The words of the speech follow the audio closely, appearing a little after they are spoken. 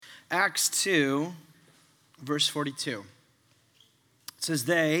Acts 2, verse 42. It says,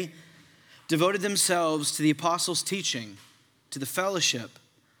 they devoted themselves to the apostles' teaching, to the fellowship,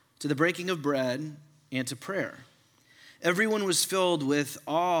 to the breaking of bread, and to prayer. Everyone was filled with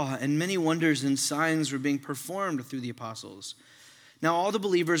awe, and many wonders and signs were being performed through the apostles. Now all the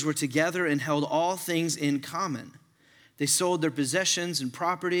believers were together and held all things in common. They sold their possessions and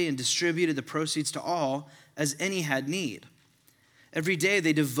property and distributed the proceeds to all as any had need. Every day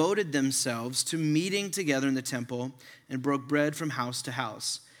they devoted themselves to meeting together in the temple and broke bread from house to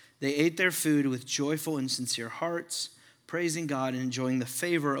house. They ate their food with joyful and sincere hearts, praising God and enjoying the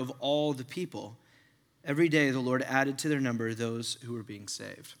favor of all the people. Every day the Lord added to their number those who were being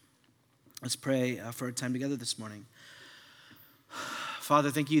saved. Let's pray for our time together this morning.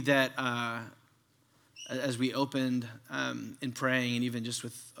 Father, thank you that as we opened in praying, and even just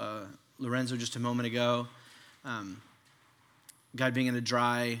with Lorenzo just a moment ago, God, being in a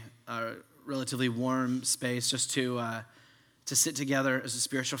dry, relatively warm space, just to sit together as a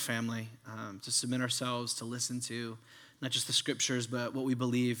spiritual family, to submit ourselves, to listen to not just the scriptures, but what we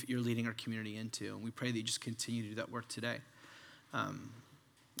believe you're leading our community into. And we pray that you just continue to do that work today. God,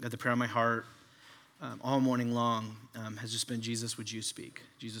 the prayer on my heart all morning long has just been, Jesus, would you speak?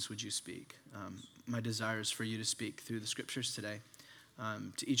 Jesus, would you speak? My desire is for you to speak through the scriptures today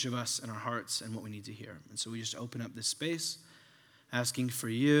to each of us in our hearts and what we need to hear. And so we just open up this space, asking for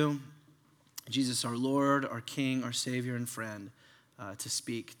you, Jesus, our Lord, our King, our Savior, and friend, to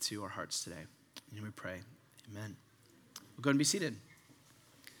speak to our hearts today. And we pray, amen. We'll go and be seated.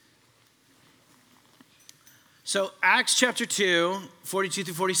 So Acts chapter 2, 42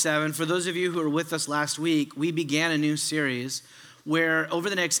 through 47, for those of you who were with us last week, we began a new series where over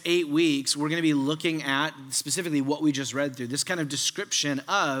the next 8 weeks, we're going to be looking at specifically what we just read through, this kind of description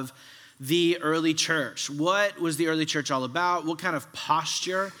of the early church. What was the early church all about? What kind of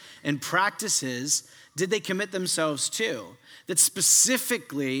posture and practices did they commit themselves to? That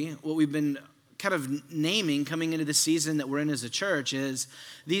specifically, what we've been kind of naming coming into the season that we're in as a church is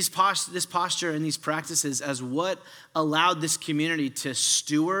this posture and these practices as what allowed this community to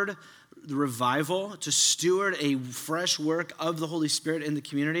steward the revival, to steward a fresh work of the Holy Spirit in the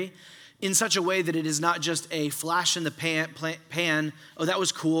community in such a way that it is not just a flash in the pan, oh, that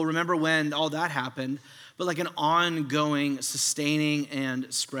was cool, remember when all that happened, but like an ongoing, sustaining,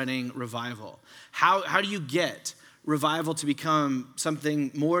 and spreading revival. How do you get revival to become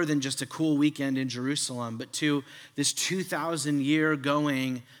something more than just a cool weekend in Jerusalem, but to this 2,000-year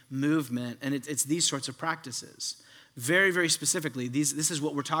going movement? And it's these sorts of practices. Very, very specifically, this is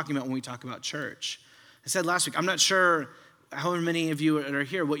what we're talking about when we talk about church. I said last week, I'm not sure however many of you are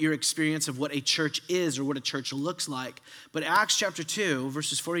here, what your experience of what a church is or what a church looks like. But Acts chapter 2,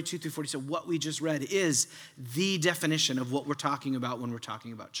 verses 42 through 47, what we just read is the definition of what we're talking about when we're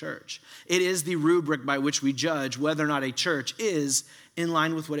talking about church. It is the rubric by which we judge whether or not a church is in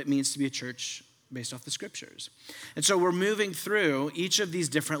line with what it means to be a church based off the scriptures. And so we're moving through each of these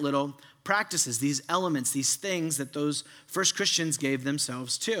different little practices, these elements, these things that those first Christians gave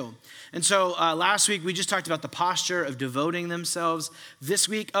themselves to. And so last week, we just talked about the posture of devoting themselves. This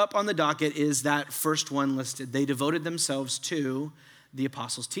week, up on the docket is that first one listed. They devoted themselves to the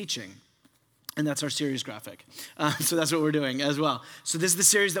apostles' teaching. And that's our series graphic. So that's what we're doing as well. So this is the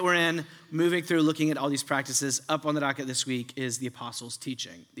series that we're in, moving through, looking at all these practices. Up on the docket this week is the apostles'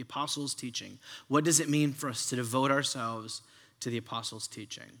 teaching. The apostles' teaching. What does it mean for us to devote ourselves to the apostles'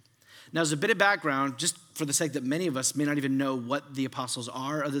 teaching? Now, as a bit of background, just for the sake that many of us may not even know what the apostles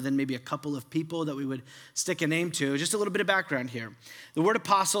are, other than maybe a couple of people that we would stick a name to, just a little bit of background here. The word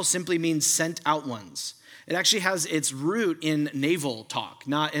apostle simply means sent out ones. It actually has its root in naval talk,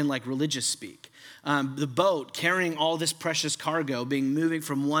 not in like religious speak. The boat carrying all this precious cargo, moving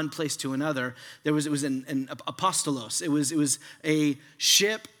from one place to another, it was an apostolos. It was a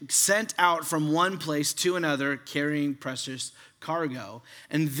ship sent out from one place to another, carrying precious cargo.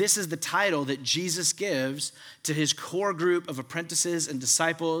 And this is the title that Jesus gives to his core group of apprentices and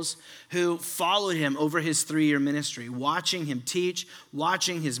disciples who followed him over his 3-year ministry, watching him teach,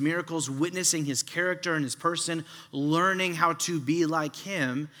 watching his miracles, witnessing his character and his person, learning how to be like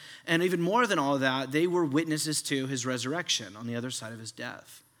him. And even more than all that, they were witnesses to his resurrection on the other side of his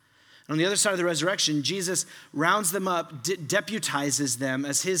death. And on the other side of the resurrection, Jesus rounds them up, deputizes them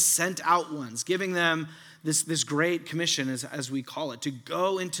as his sent out ones, giving them this great commission, as we call it, to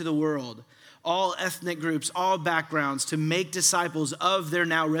go into the world, all ethnic groups, all backgrounds, to make disciples of their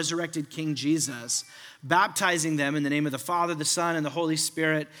now resurrected King Jesus, baptizing them in the name of the Father, the Son, and the Holy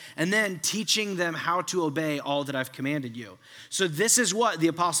Spirit, and then teaching them how to obey all that I've commanded you. So this is what the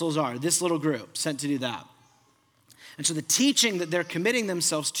apostles are, this little group sent to do that. And so the teaching that they're committing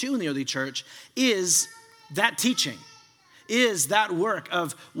themselves to in the early church is that teaching, is that work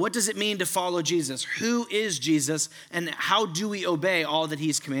of what does it mean to follow Jesus? Who is Jesus? And how do we obey all that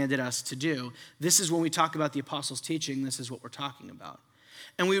he's commanded us to do? This is when we talk about the apostles' teaching, this is what we're talking about.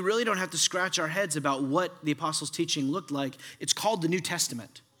 And we really don't have to scratch our heads about what the apostles' teaching looked like. It's called the New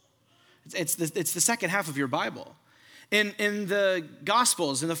Testament. It's the second half of your Bible. In the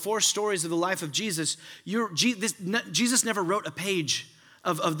Gospels, in the 4 stories of the life of Jesus, Jesus never wrote a page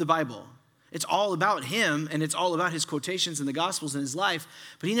of the Bible. It's all about him, and it's all about his quotations in the Gospels and his life,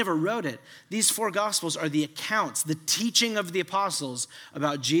 but he never wrote it. These 4 Gospels are the accounts, the teaching of the apostles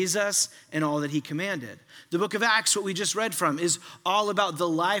about Jesus and all that he commanded. The book of Acts, what we just read from, is all about the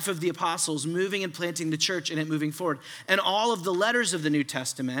life of the apostles moving and planting the church and it moving forward. And all of the letters of the New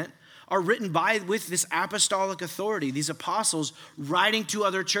Testament are written with this apostolic authority, these apostles writing to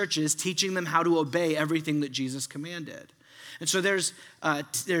other churches, teaching them how to obey everything that Jesus commanded. And so there's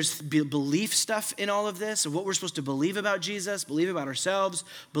belief stuff in all of this, of what we're supposed to believe about Jesus, believe about ourselves,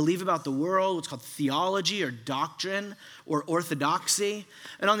 believe about the world, what's called theology or doctrine or orthodoxy.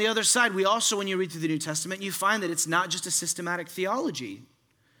 And on the other side, we also, when you read through the New Testament, you find that it's not just a systematic theology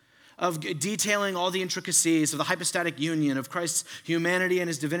of detailing all the intricacies of the hypostatic union of Christ's humanity and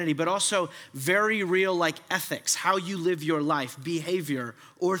his divinity, but also very real like ethics, how you live your life, behavior,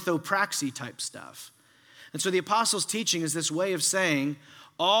 orthopraxy type stuff. And so the apostles' teaching is this way of saying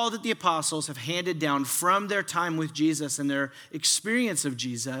all that the apostles have handed down from their time with Jesus and their experience of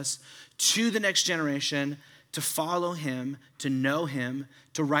Jesus to the next generation to follow him, to know him,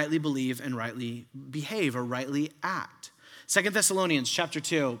 to rightly believe and rightly behave or rightly act. 2 Thessalonians chapter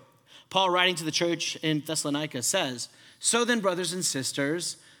 2, Paul writing to the church in Thessalonica says, "So then, brothers and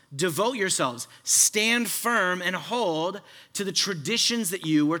sisters, devote yourselves, stand firm and hold to the traditions that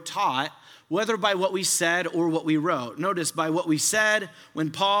you were taught, whether by what we said or what we wrote." Notice, by what we said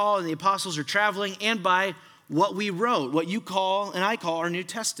when Paul and the apostles are traveling, and by what we wrote, what you call and I call our New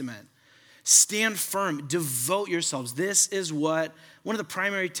Testament. Stand firm, devote yourselves. This is what one of the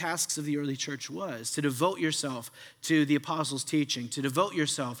primary tasks of the early church was, to devote yourself to the apostles' teaching, to devote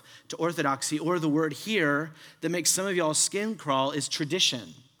yourself to orthodoxy, or the word here that makes some of y'all's skin crawl is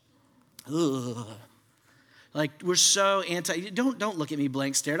tradition. Ugh. Like, we're so don't look at me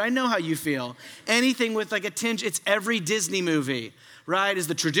blank stared. I know how you feel. Anything with like a tinge, it's every Disney movie, right? Is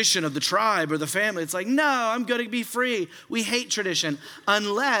the tradition of the tribe or the family. It's like, no, I'm going to be free. We hate tradition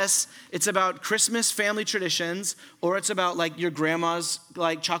unless it's about Christmas family traditions or it's about like your grandma's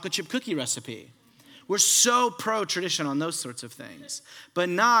like chocolate chip cookie recipe. We're so pro-tradition on those sorts of things, but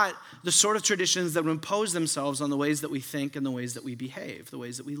not the sort of traditions that would impose themselves on the ways that we think and the ways that we behave, the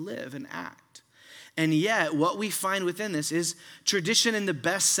ways that we live and act. And yet, what we find within this is tradition in the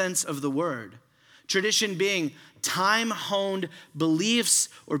best sense of the word. Tradition being time-honed beliefs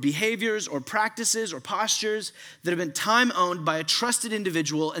or behaviors or practices or postures that have been time-owned by a trusted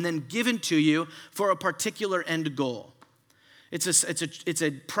individual and then given to you for a particular end goal. It's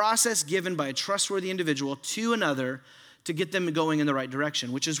a process given by a trustworthy individual to another to get them going in the right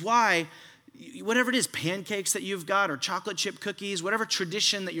direction, which is why whatever it is, pancakes that you've got or chocolate chip cookies, whatever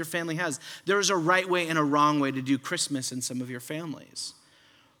tradition that your family has, there is a right way and a wrong way to do Christmas in some of your families.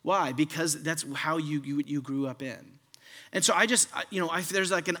 Why? Because that's how you grew up in. And so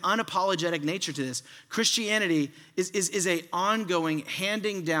there's like an unapologetic nature to this. Christianity is a ongoing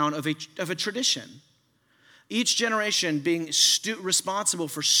handing down of a tradition. Each generation being responsible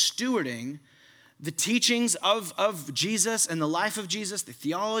for stewarding the teachings of Jesus and the life of Jesus, the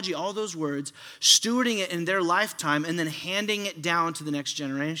theology, all those words, stewarding it in their lifetime and then handing it down to the next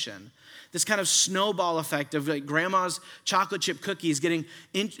generation. This kind of snowball effect of like grandma's chocolate chip cookies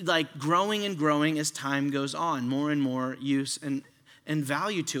growing and growing as time goes on, more and more use and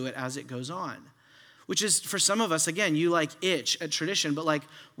value to it as it goes on. Which is, for some of us, again, you like itch at tradition, but like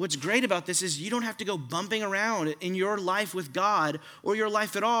what's great about this is you don't have to go bumping around in your life with God or your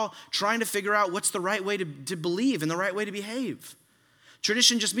life at all trying to figure out what's the right way to believe and the right way to behave.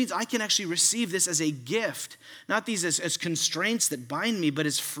 Tradition just means I can actually receive this as a gift, not these as constraints that bind me, but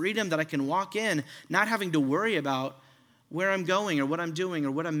as freedom that I can walk in, not having to worry about where I'm going or what I'm doing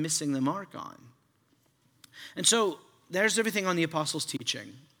or what I'm missing the mark on. And so there's everything on the apostles'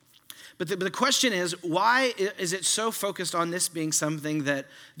 teaching. But the question is, why is it so focused on this being something that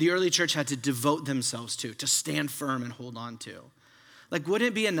the early church had to devote themselves to stand firm and hold on to? Like, wouldn't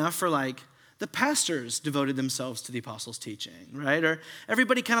it be enough for like the pastors devoted themselves to the apostles' teaching, right? Or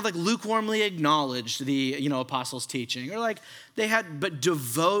everybody kind of like lukewarmly acknowledged the, apostles' teaching. Or like they had, but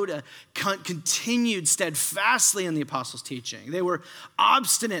continued steadfastly in the apostles' teaching. They were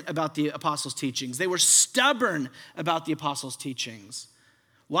obstinate about the apostles' teachings. They were stubborn about the apostles' teachings.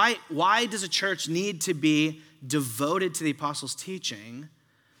 Why does a church need to be devoted to the apostles' teaching?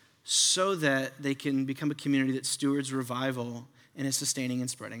 So that they can become a community that stewards revival in a sustaining and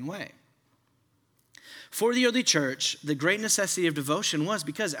spreading way. For the early church, the great necessity of devotion was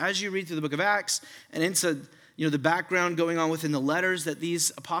because as you read through the book of Acts and into the background going on within the letters that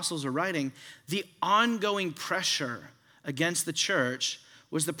these apostles are writing, the ongoing pressure against the church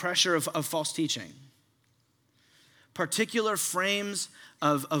was the pressure of false teaching. Particular frames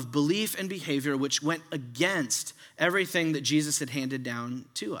of belief and behavior which went against everything that Jesus had handed down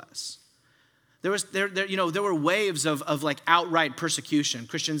to us. There were waves of like outright persecution,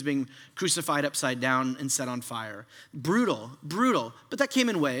 Christians being crucified upside down and set on fire. Brutal, but that came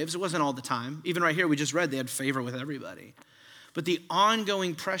in waves. It wasn't all the time. Even right here, we just read they had favor with everybody. But the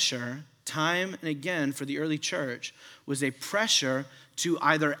ongoing pressure, time and again for the early church, was a pressure to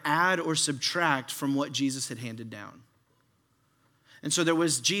either add or subtract from what Jesus had handed down. And so there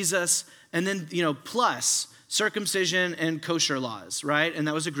was Jesus, and then, plus circumcision and kosher laws, right? And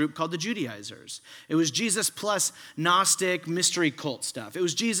that was a group called the Judaizers. It was Jesus plus Gnostic mystery cult stuff. It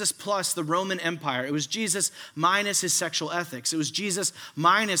was Jesus plus the Roman Empire. It was Jesus minus his sexual ethics. It was Jesus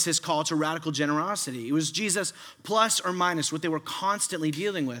minus his call to radical generosity. It was Jesus plus or minus what they were constantly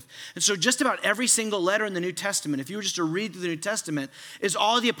dealing with. And so just about every single letter in the New Testament, if you were just to read through the New Testament, is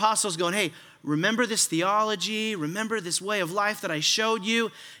all the apostles going, hey, remember this theology, remember this way of life that I showed you.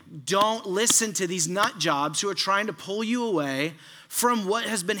 Don't listen to these nut jobs who are trying to pull you away from what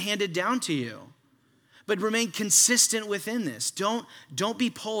has been handed down to you. But remain consistent within this. Don't be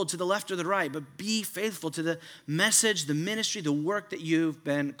pulled to the left or the right, but be faithful to the message, the ministry, the work that you've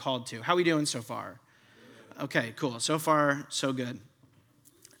been called to. How are we doing so far? Okay, cool. So far, so good.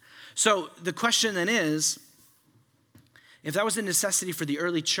 So the question then is, if that was a necessity for the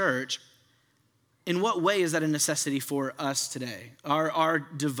early church, in what way is that a necessity for us today? Our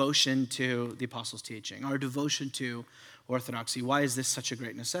devotion to the apostles' teaching, our devotion to orthodoxy. Why is this such a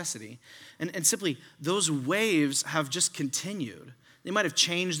great necessity? And simply, those waves have just continued. They might have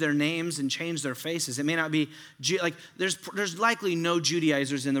changed their names and changed their faces. It may not be, there's likely no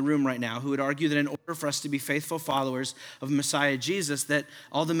Judaizers in the room right now who would argue that in order for us to be faithful followers of Messiah Jesus, that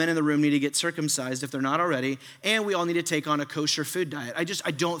all the men in the room need to get circumcised if they're not already, and we all need to take on a kosher food diet.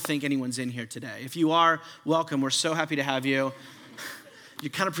 I don't think anyone's in here today. If you are, welcome. We're so happy to have you. You're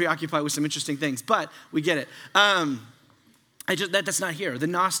kind of preoccupied with some interesting things, but we get it. That's not here. The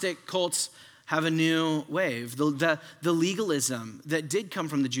Gnostic cults have a new wave. The legalism that did come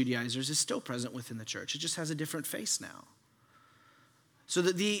from the Judaizers is still present within the church. It just has a different face now. So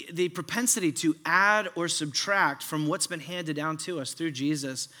that the propensity to add or subtract from what's been handed down to us through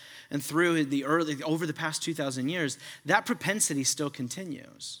Jesus and through over the past 2,000 years, that propensity still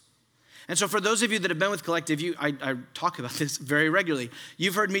continues. And so for those of you that have been with Collective, I talk about this very regularly.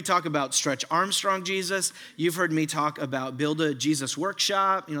 You've heard me talk about Stretch Armstrong Jesus. You've heard me talk about Build a Jesus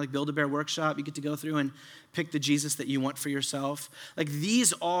Workshop, like Build a Bear Workshop. You get to go through and pick the Jesus that you want for yourself. Like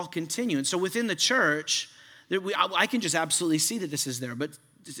these all continue. And so within the church, I can just absolutely see that this is there. But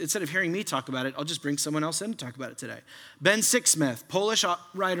instead of hearing me talk about it, I'll just bring someone else in to talk about it today. Ben Sixsmith, Polish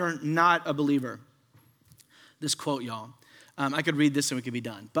writer, not a believer. This quote, y'all. I could read this and we could be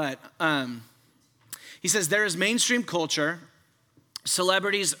done. But he says, there is mainstream culture,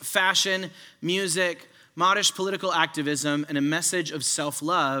 celebrities, fashion, music, modish political activism, and a message of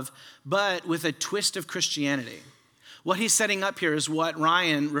self-love, but with a twist of Christianity. What he's setting up here is what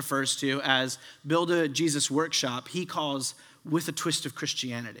Ryan refers to as Build a Jesus Workshop. He calls with a twist of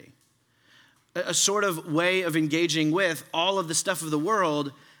Christianity. A sort of way of engaging with all of the stuff of the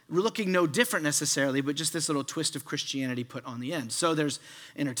world. We're looking no different necessarily, but just this little twist of Christianity put on the end. So there's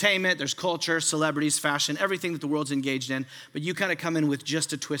entertainment, there's culture, celebrities, fashion, everything that the world's engaged in, but you kind of come in with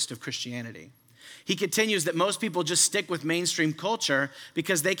just a twist of Christianity. He continues that most people just stick with mainstream culture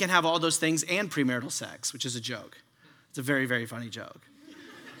because they can have all those things and premarital sex, which is a joke. It's a very, very funny joke.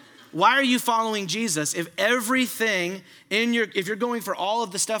 Why are you following Jesus if if you're going for all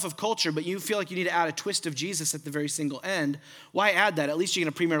of the stuff of culture, but you feel like you need to add a twist of Jesus at the very single end? Why add that? At least you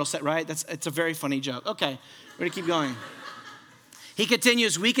get a premarital set, right? It's a very funny joke. Okay, we're gonna keep going. He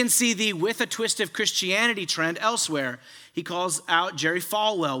continues, we can see the with a twist of Christianity trend elsewhere. He calls out Jerry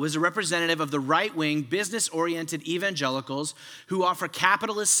Falwell, who is a representative of the right-wing, business-oriented evangelicals who offer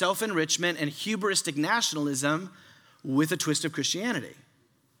capitalist self-enrichment and hubristic nationalism with a twist of Christianity.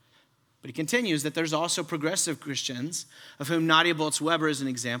 But he continues that there's also progressive Christians, of whom Nadia Bolz-Weber is an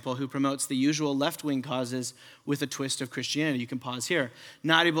example, who promotes the usual left-wing causes with a twist of Christianity. You can pause here.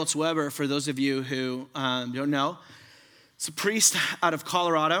 Nadia Bolz-Weber, for those of you who don't know, it's a priest out of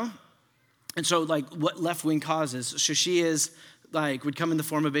Colorado. And so, what left-wing causes? So she is, would come in the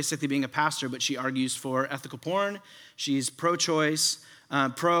form of basically being a pastor, but she argues for ethical porn. She's pro-choice,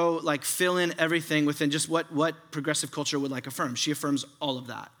 fill in everything within just what progressive culture would affirm. She affirms all of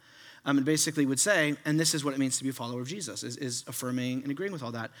that. And basically would say, and this is what it means to be a follower of Jesus, is affirming and agreeing with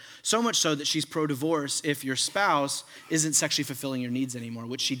all that. So much so that she's pro-divorce if your spouse isn't sexually fulfilling your needs anymore,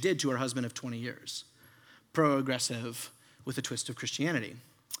 which she did to her husband of 20 years. Pro-aggressive with a twist of Christianity.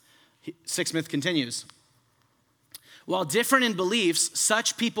 Sixsmith continues. While different in beliefs,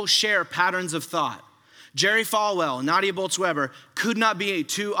 such people share patterns of thought. Jerry Falwell, Nadia Bolz-Weber could not be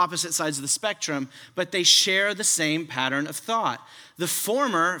two opposite sides of the spectrum, but they share the same pattern of thought. The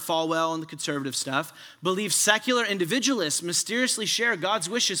former, Falwell and the conservative stuff, believe secular individualists mysteriously share God's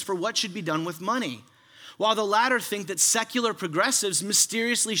wishes for what should be done with money, while the latter think that secular progressives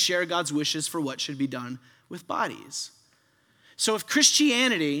mysteriously share God's wishes for what should be done with bodies. So if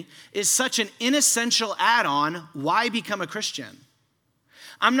Christianity is such an inessential add-on, why become a Christian?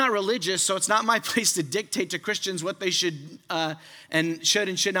 I'm not religious, so it's not my place to dictate to Christians what they should and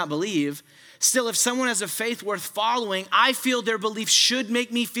should not believe. Still, if someone has a faith worth following, I feel their beliefs should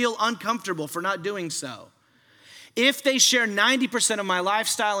make me feel uncomfortable for not doing so. If they share 90% of my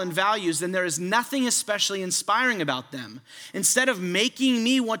lifestyle and values, then there is nothing especially inspiring about them. Instead of making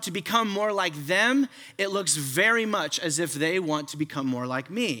me want to become more like them, it looks very much as if they want to become more like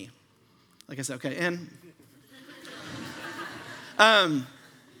me. Like I said, okay, and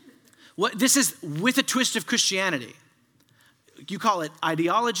this is with a twist of Christianity. You call it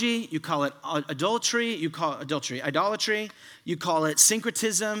ideology, you call it idolatry, you call it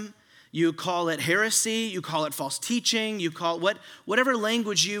syncretism, you call it heresy, you call it false teaching, you call it whatever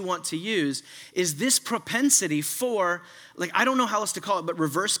language you want to use, is this propensity for, I don't know how else to call it, but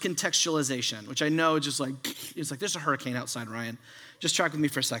reverse contextualization, which I know it's like there's a hurricane outside, Ryan. Just track with me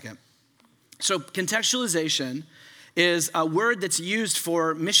for a second. So contextualization is a word that's used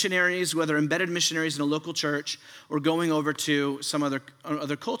for missionaries, whether embedded missionaries in a local church or going over to some other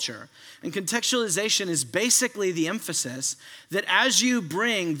culture. And contextualization is basically the emphasis that as you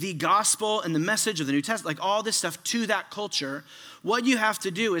bring the gospel and the message of the New Testament, all this stuff to that culture, what you have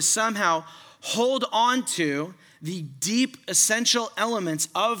to do is somehow hold on to the deep, essential elements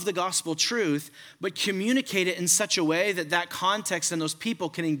of the gospel truth, but communicate it in such a way that that context and those people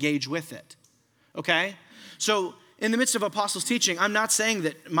can engage with it. Okay? So, in the midst of apostles' teaching, I'm not saying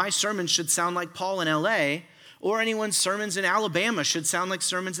that my sermon should sound like Paul in LA or anyone's sermons in Alabama should sound like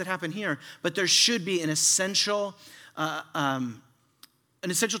sermons that happen here, but there should be an essential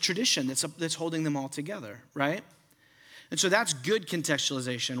tradition that's holding them all together, right? And so that's good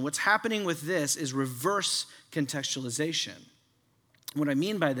contextualization. What's happening with this is reverse contextualization. What I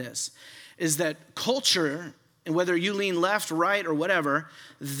mean by this is that culture, and whether you lean left, right, or whatever,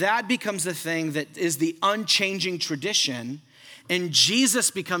 that becomes the thing that is the unchanging tradition, and Jesus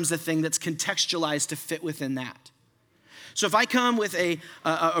becomes the thing that's contextualized to fit within that. So if I come with a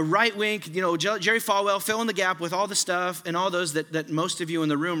right wing, Jerry Falwell, fill in the gap with all the stuff and all those that most of you in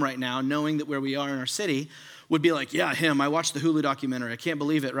the room right now, knowing that where we are in our city, would be like, yeah, him, I watched the Hulu documentary, I can't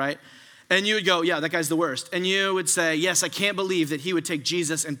believe it, right? And you would go, yeah, that guy's the worst. And you would say, yes, I can't believe that he would take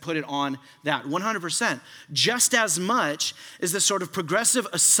Jesus and put it on that. 100%. Just as much as the sort of progressive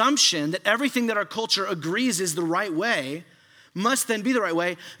assumption that everything that our culture agrees is the right way must then be the right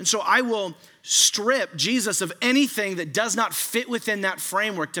way. And so I will strip Jesus of anything that does not fit within that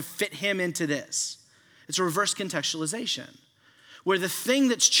framework to fit him into this. It's a reverse contextualization, where the thing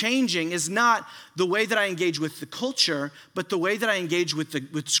that's changing is not the way that I engage with the culture, but the way that I engage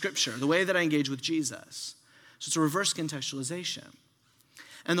with Scripture, the way that I engage with Jesus. So it's a reverse contextualization.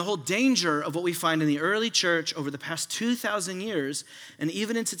 And the whole danger of what we find in the early church over the past 2,000 years, and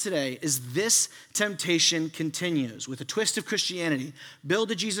even into today, is this temptation continues with a twist of Christianity.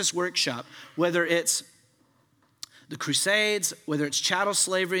 Build a Jesus workshop, whether it's the Crusades, whether it's chattel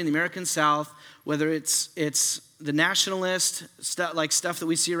slavery in the American South, whether it's the nationalist stuff that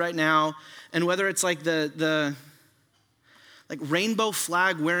we see right now, and whether it's the rainbow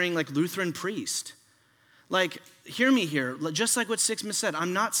flag wearing Lutheran priest. Hear me here, just like what Sixsmith said,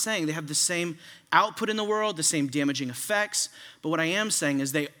 I'm not saying they have the same output in the world, the same damaging effects, but what I am saying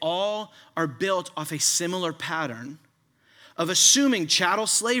is they all are built off a similar pattern of assuming chattel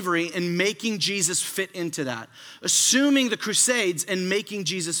slavery and making Jesus fit into that. Assuming the Crusades and making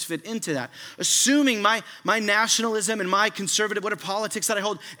Jesus fit into that. Assuming my nationalism and my conservative, whatever politics that I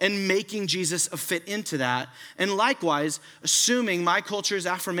hold, and making Jesus fit into that. And likewise, assuming my culture's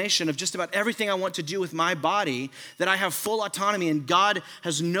affirmation of just about everything I want to do with my body, that I have full autonomy and God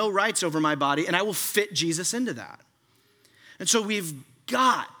has no rights over my body, and I will fit Jesus into that. And so we have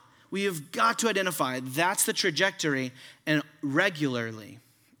got to identify that's the trajectory, and regularly,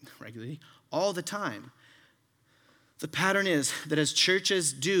 all the time. The pattern is that as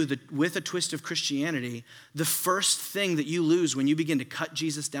churches do with a twist of Christianity, the first thing that you lose when you begin to cut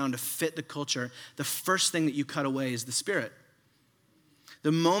Jesus down to fit the culture, the first thing that you cut away is the Spirit.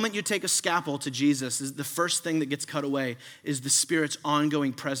 The moment you take a scalpel to Jesus, the first thing that gets cut away is the Spirit's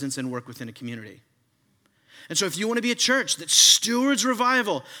ongoing presence and work within a community. And so if you want to be a church that stewards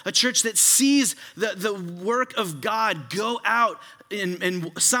revival, a church that sees the work of God go out in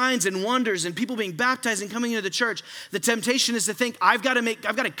signs and wonders and people being baptized and coming into the church, the temptation is to think, I've got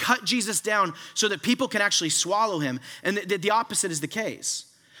to cut Jesus down so that people can actually swallow him. And the opposite is the case.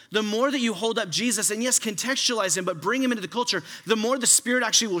 The more that you hold up Jesus and yes, contextualize him, but bring him into the culture, the more the Spirit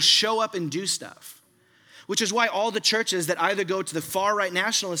actually will show up and do stuff. Which is why all the churches that either go to the far right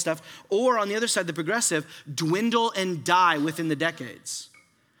nationalist stuff or on the other side, the progressive, dwindle and die within the decades.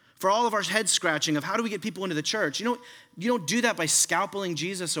 For all of our head scratching of how do we get people into the church, you don't do that by scalpeling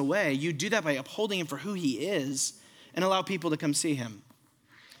Jesus away. You do that by upholding him for who he is and allow people to come see him.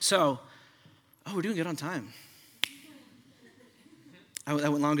 So, we're doing good on time. I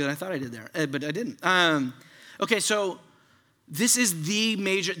went longer than I thought I did there, but I didn't. Okay, so this is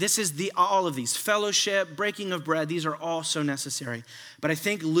all of these. Fellowship, breaking of bread, these are all so necessary. But I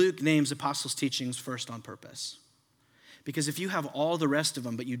think Luke names apostles' teachings first on purpose. Because if you have all the rest of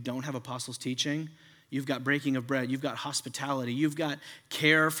them, but you don't have apostles' teaching, you've got breaking of bread, you've got hospitality, you've got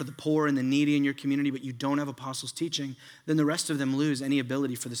care for the poor and the needy in your community, but you don't have apostles' teaching, then the rest of them lose any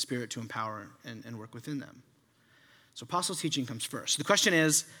ability for the Spirit to empower and work within them. So apostles' teaching comes first. The question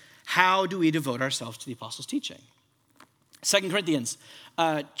is, how do we devote ourselves to the apostles' teaching? 2 Corinthians,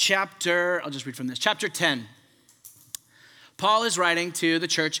 I'll just read from this, chapter 10. Paul is writing to the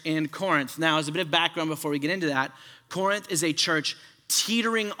church in Corinth. Now, as a bit of background before we get into that, Corinth is a church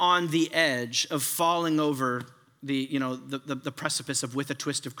teetering on the edge of falling over the precipice of with a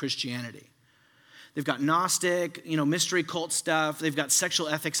twist of Christianity. They've got Gnostic, mystery cult stuff. They've got sexual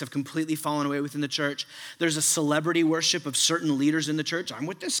ethics have completely fallen away within the church. There's a celebrity worship of certain leaders in the church. I'm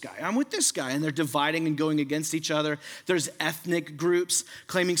with this guy. And they're dividing and going against each other. There's ethnic groups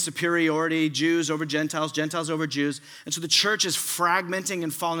claiming superiority, Jews over Gentiles, Gentiles over Jews. And so the church is fragmenting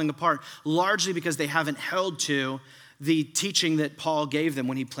and falling apart, largely because they haven't held to the teaching that Paul gave them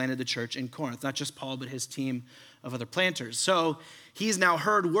when he planted the church in Corinth. Not just Paul, but his team of other planters. So he's now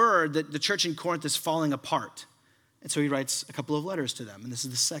heard word that the church in Corinth is falling apart. And so he writes a couple of letters to them. And this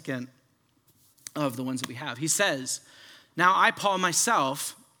is the second of the ones that we have. He says, "Now I, Paul,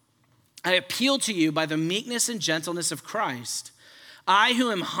 myself, I appeal to you by the meekness and gentleness of Christ. I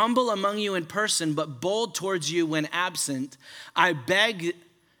who am humble among you in person, but bold towards you when absent, I beg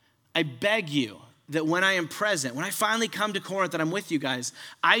you that when I am present, when I finally come to Corinth and I'm with you guys,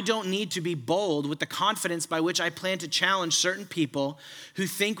 I don't need to be bold with the confidence by which I plan to challenge certain people who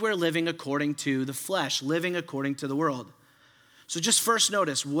think we're living according to the flesh, living according to the world." So just first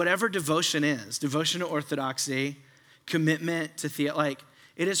notice, whatever devotion is, devotion to orthodoxy, commitment to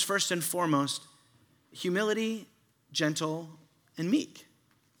it is first and foremost humility, gentle, and meek.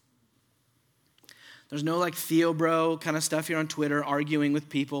 There's no Theo bro kind of stuff here on Twitter arguing with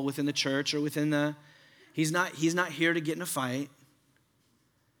people within the church or within he's not here to get in a fight.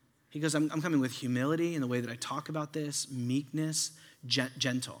 He goes, I'm coming with humility in the way that I talk about this, meekness,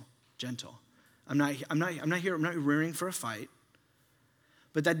 gentle. I'm not rearing for a fight.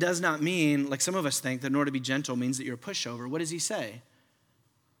 But that does not mean, like some of us think, that in order to be gentle means that you're a pushover. What does he say?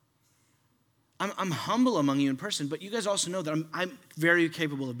 I'm humble among you in person, but you guys also know that I'm very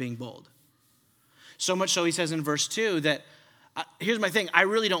capable of being bold. So much so, he says in verse 2 that, here's my thing, I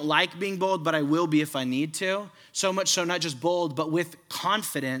really don't like being bold, but I will be if I need to. So much so, not just bold, but with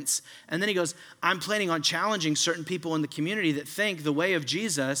confidence. And then he goes, I'm planning on challenging certain people in the community that think the way of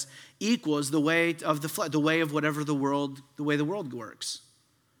Jesus equals the way of the flesh, the way of the way the world works.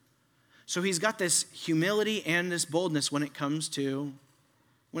 So he's got this humility and this boldness when it comes to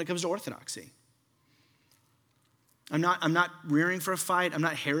orthodoxy. I'm not rearing for a fight. I'm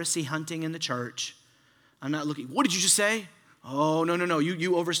not heresy hunting in the church. I'm not looking, what did you just say? Oh, no,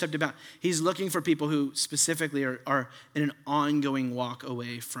 you overstepped about. He's looking for people who specifically are in an ongoing walk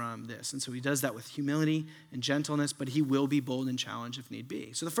away from this. And so he does that with humility and gentleness, but he will be bold and challenge if need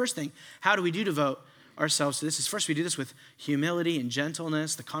be. So the first thing, how do we devote ourselves to this? Is first we do this with humility and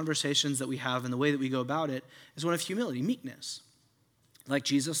gentleness. The conversations that we have and the way that we go about it is one of humility, meekness, like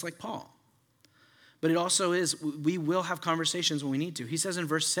Jesus, like Paul. But it also is, we will have conversations when we need to. He says in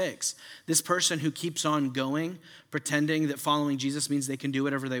verse 6, this person who keeps on going, pretending that following Jesus means they can do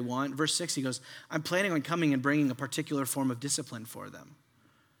whatever they want. Verse 6, he goes, I'm planning on coming and bringing a particular form of discipline for them.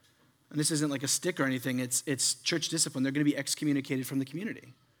 And this isn't like a stick or anything. It's church discipline. They're going to be excommunicated from the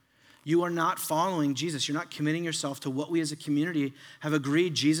community. You are not following Jesus. You're not committing yourself to what we as a community have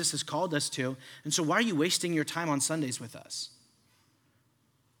agreed Jesus has called us to. And so why are you wasting your time on Sundays with us?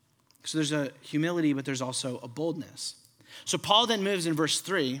 So there's a humility, but there's also a boldness. So Paul then moves in verse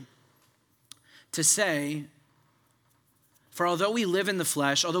 3 to say, for although we live in the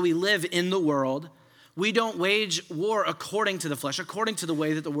flesh, although we live in the world, we don't wage war according to the flesh, according to the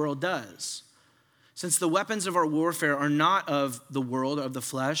way that the world does. Since the weapons of our warfare are not of the world, or of the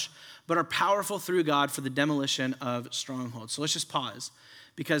flesh, but are powerful through God for the demolition of strongholds. So let's just pause,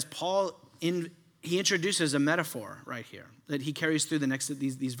 because Paul, he introduces a metaphor right here that he carries through the next of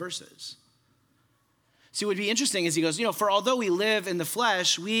these verses. See, what would be interesting is he goes, for although we live in the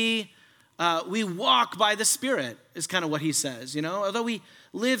flesh, we walk by the Spirit, is kind of what he says. Although we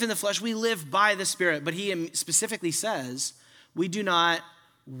live in the flesh, we live by the Spirit. But he specifically says we do not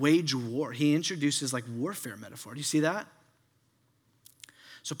wage war. He introduces like warfare metaphor. Do you see that?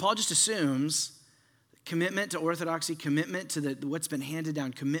 So Paul just assumes commitment to orthodoxy, commitment to what's been handed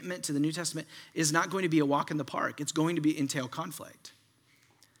down, commitment to the New Testament is not going to be a walk in the park. It's going to entail conflict.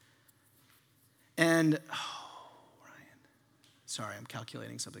 And, Ryan, sorry, I'm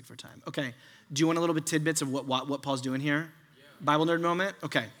calculating something for time. Okay, do you want a little bit tidbits of what Paul's doing here? Yeah. Bible nerd moment?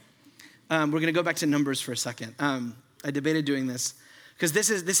 Okay. We're going to go back to Numbers for a second. I debated doing this because this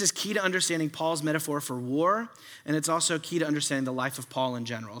is key to understanding Paul's metaphor for war, and it's also key to understanding the life of Paul in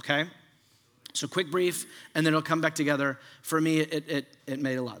general, okay? So quick brief, and then it'll come back together. For me, it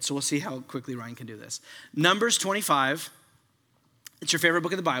made a lot. So we'll see how quickly Ryan can do this. Numbers 25. It's your favorite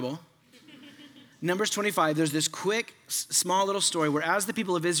book of the Bible. Numbers 25, there's this quick, small little story where as the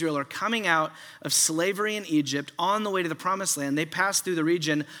people of Israel are coming out of slavery in Egypt on the way to the promised land, they pass through the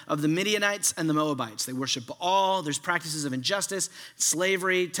region of the Midianites and the Moabites. They worship Baal. There's practices of injustice,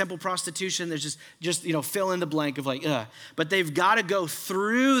 slavery, temple prostitution. There's just fill in the blank of But they've got to go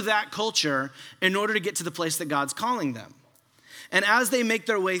through that culture in order to get to the place that God's calling them. And as they make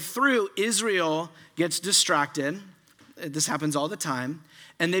their way through, Israel gets distracted. This happens all the time.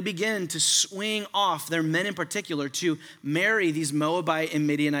 And they begin to swing off, their men in particular, to marry these Moabite and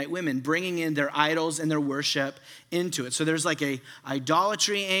Midianite women, bringing in their idols and their worship into it. So there's like a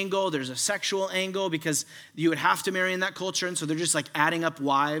idolatry angle, there's a sexual angle, because you would have to marry in that culture. And so they're just like adding up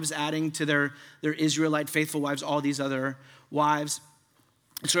wives, adding to their Israelite faithful wives, all these other wives.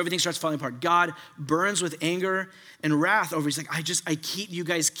 And so everything starts falling apart. God burns with anger and wrath over. He's like, you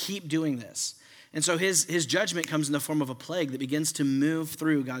guys keep doing this. And so his judgment comes in the form of a plague that begins to move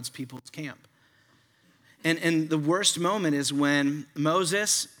through God's people's camp. And the worst moment is when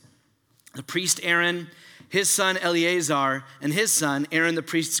Moses, the priest Aaron, his son Eleazar, and his son, Aaron the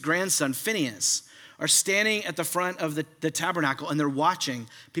priest's grandson, Phinehas, are standing at the front of the tabernacle, and they're watching.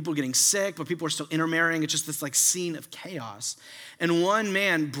 People are getting sick, but people are still intermarrying. It's just this scene of chaos. And one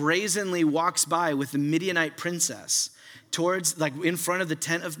man brazenly walks by with the Midianite princess towards, in front of the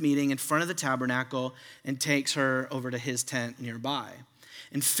tent of meeting, in front of the tabernacle, and takes her over to his tent nearby.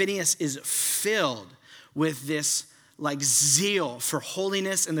 And Phinehas is filled with this zeal for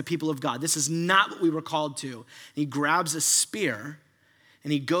holiness and the people of God. This is not what we were called to. And he grabs a spear,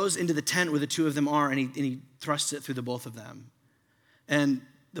 and he goes into the tent where the two of them are, and he thrusts it through the both of them. And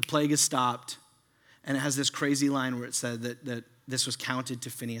the plague is stopped, and it has this crazy line where it said that this was counted to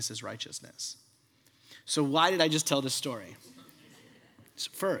Phinehas' righteousness. So why did I just tell this story? So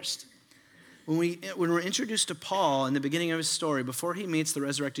first, when we're introduced to Paul in the beginning of his story, before he meets the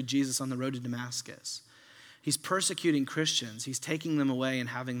resurrected Jesus on the road to Damascus, he's persecuting Christians. He's taking them away and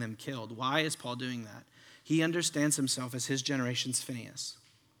having them killed. Why is Paul doing that? He understands himself as his generation's Phinehas.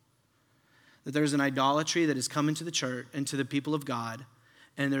 That there's an idolatry that has come into the church, into the people of God,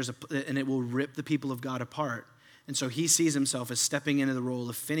 and it will rip the people of God apart. And so he sees himself as stepping into the role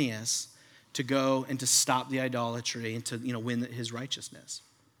of Phinehas to go and to stop the idolatry and to win his righteousness.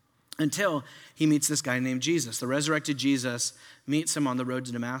 Until he meets this guy named Jesus. The resurrected Jesus meets him on the road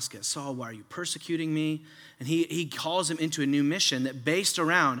to Damascus. Saul, why are you persecuting me? And he calls him into a new mission that based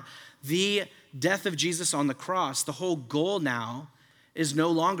around the death of Jesus on the cross, the whole goal now is no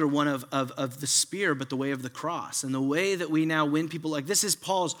longer one of the spear, but the way of the cross. And the way that we now win people, like this is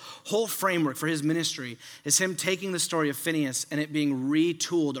Paul's whole framework for his ministry, is him taking the story of Phineas and it being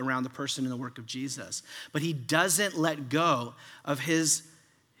retooled around the person and the work of Jesus. But he doesn't let go of his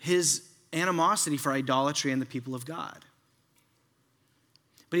animosity for idolatry and the people of God.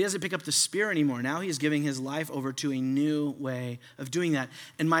 But he doesn't pick up the spear anymore. Now he's giving his life over to a new way of doing that.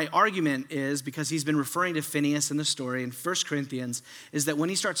 And my argument is, because he's been referring to Phineas in the story in 1 Corinthians, is that when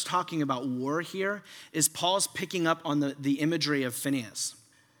he starts talking about war here, is Paul's picking up on the imagery of Phineas.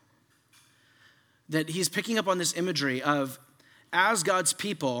 That he's picking up on this imagery of, as God's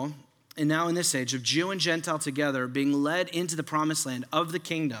people, and now in this age, of Jew and Gentile together, being led into the promised land of the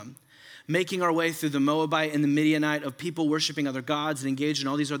kingdom, making our way through the Moabite and the Midianite of people worshiping other gods and engaged in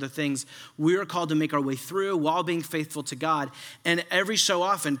all these other things, we are called to make our way through while being faithful to God. And every so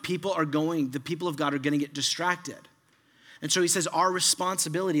often, the people of God are going to get distracted. And so he says our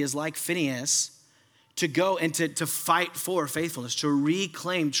responsibility is like Phineas to go and to fight for faithfulness, to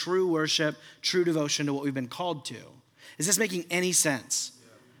reclaim true worship, true devotion to what we've been called to. Is this making any sense?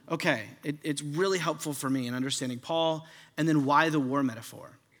 Okay, it's really helpful for me in understanding Paul and then why the war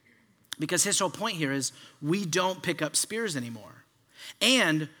metaphor. Because his whole point here is we don't pick up spears anymore.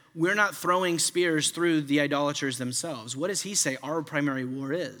 And we're not throwing spears through the idolaters themselves. What does he say our primary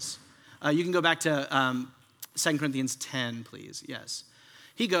war is? You can go back to 2 Corinthians 10, please. Yes.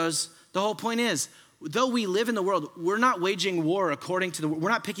 He goes, the whole point is, though we live in the world, we're not waging war according to we're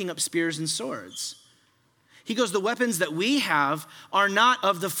not picking up spears and swords. He goes, the weapons that we have are not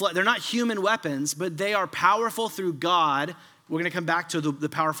of the flesh. They're not human weapons, but they are powerful through God. We're going to come back to the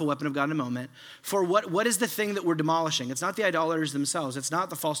powerful weapon of God in a moment. For what is the thing that we're demolishing? It's not the idolaters themselves. It's not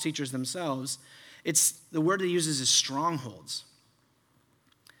the false teachers themselves. It's the word he uses is strongholds.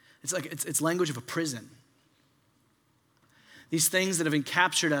 It's like it's language of a prison. These things that have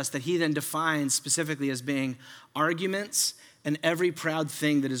encaptured us that he then defines specifically as being arguments and every proud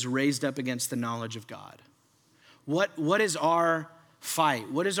thing that is raised up against the knowledge of God. What is our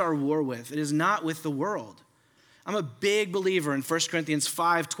fight? What is our war with? It is not with the world. I'm a big believer in 1 Corinthians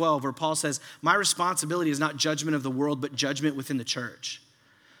 5:12, where Paul says, my responsibility is not judgment of the world, but judgment within the church.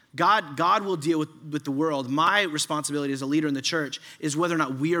 God will deal with the world. My responsibility as a leader in the church is whether or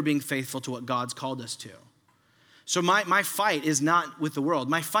not we are being faithful to what God's called us to. So my fight is not with the world.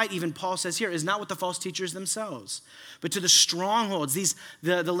 My fight, even Paul says here, is not with the false teachers themselves, but to the strongholds.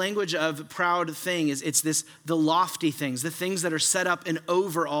 The language of proud thing it's the lofty things, the things that are set up and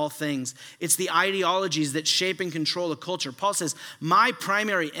over all things. It's the ideologies that shape and control a culture. Paul says, my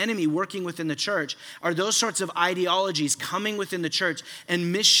primary enemy working within the church are those sorts of ideologies coming within the church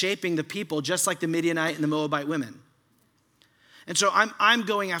and misshaping the people, just like the Midianite and the Moabite women. And so I'm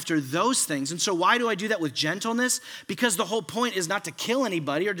going after those things. And so why do I do that with gentleness? Because the whole point is not to kill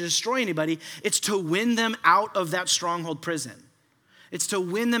anybody or to destroy anybody. It's to win them out of that stronghold prison. It's to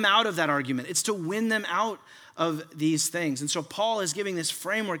win them out of that argument. It's to win them out of these things. And so Paul is giving this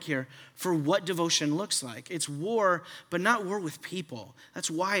framework here for what devotion looks like. It's war, but not war with people. That's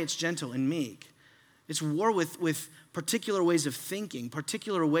why it's gentle and meek. It's war with particular ways of thinking,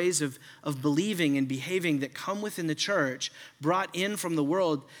 particular ways of believing and behaving that come within the church, brought in from the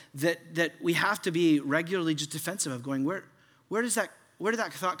world, that we have to be regularly just defensive of, going, where did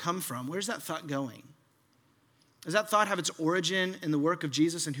that thought come from? Where's that thought going? Does that thought have its origin in the work of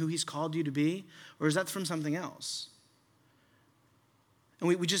Jesus and who he's called you to be? Or is that from something else? And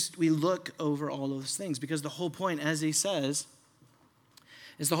we look over all those things, because the whole point, as he says,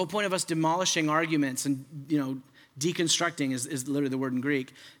 is the whole point of us demolishing arguments and, deconstructing is literally the word in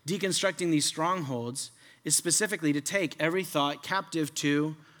Greek. Deconstructing these strongholds is specifically to take every thought captive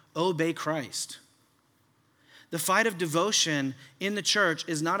to obey Christ. The fight of devotion in the church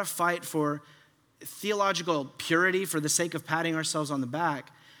is not a fight for theological purity for the sake of patting ourselves on the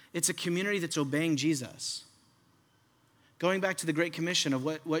back. It's a community that's obeying Jesus. Going back to the Great Commission of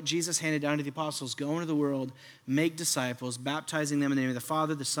what Jesus handed down to the apostles, go into the world, make disciples, baptizing them in the name of the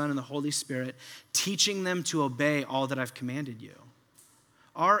Father, the Son, and the Holy Spirit, teaching them to obey all that I've commanded you.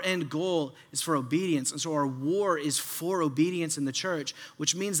 Our end goal is for obedience, and so our war is for obedience in the church,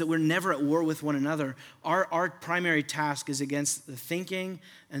 which means that we're never at war with one another. Our primary task is against the thinking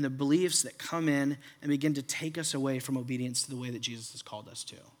and the beliefs that come in and begin to take us away from obedience to the way that Jesus has called us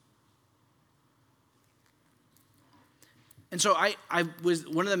to. And so I was,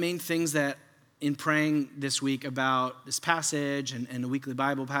 one of the main things that in praying this week about this passage and the weekly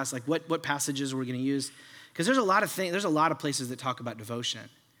Bible pass, like what passages we're going to use, because there's a lot of places that talk about devotion.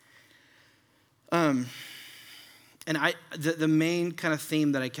 And the main kind of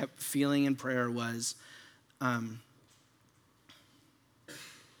theme that I kept feeling in prayer was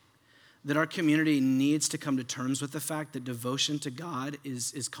that our community needs to come to terms with the fact that devotion to God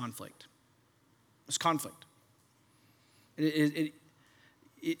is conflict. It's conflict. There's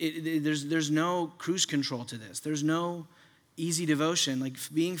no cruise control to this. There's no easy devotion. Like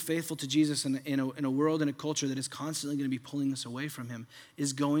being faithful to Jesus in a world and a culture that is constantly going to be pulling us away from him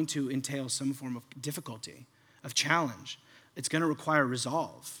is going to entail some form of difficulty, of challenge. It's going to require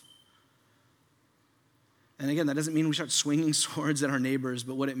resolve. And again, that doesn't mean we start swinging swords at our neighbors,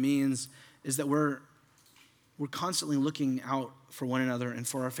 but what it means is that we're constantly looking out for one another and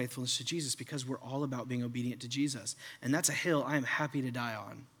for our faithfulness to Jesus because we're all about being obedient to Jesus. And that's a hill I am happy to die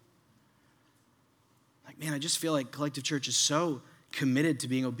on. Like, man, I just feel like Collective Church is so committed to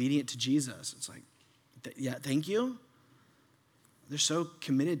being obedient to Jesus. It's like, yeah, thank you. They're so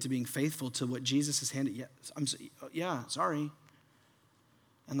committed to being faithful to what Jesus has handed. Yeah, sorry.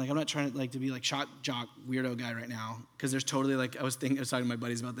 And like, I'm not trying to be like shock jock weirdo guy right now, because there's totally I was talking to my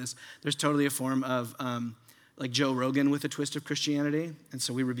buddies about this. There's totally a form of like Joe Rogan with a twist of Christianity, and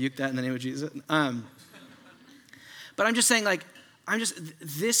so we rebuke that in the name of Jesus. But I'm just saying,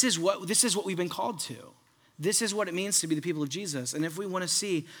 this is what we've been called to. This is what it means to be the people of Jesus. And if we want to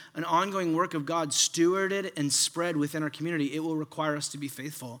see an ongoing work of God stewarded and spread within our community, it will require us to be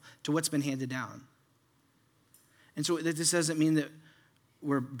faithful to what's been handed down. And so this doesn't mean that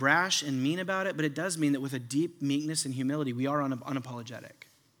we're brash and mean about it, but it does mean that with a deep meekness and humility, we are unapologetic.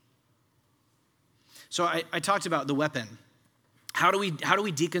 So I talked about the weapon. How do we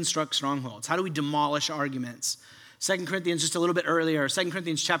deconstruct strongholds? How do we demolish arguments? 2 Corinthians, just a little bit earlier, 2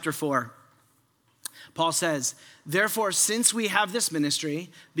 Corinthians chapter 4. Paul says, therefore, since we have this ministry,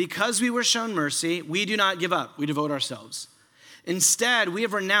 because we were shown mercy, we do not give up. We devote ourselves. Instead, we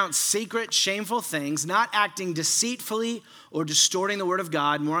have renounced secret, shameful things, not acting deceitfully or distorting the word of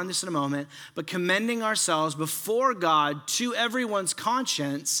God, more on this in a moment, but commending ourselves before God to everyone's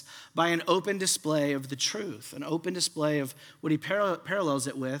conscience by an open display of the truth. An open display of what he parallels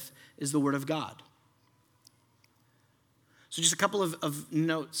it with is the word of God. So just a couple of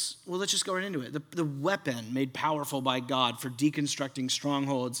notes. Well, let's just go right into it. The weapon made powerful by God for deconstructing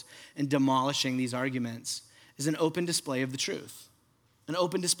strongholds and demolishing these arguments is an open display of the truth, an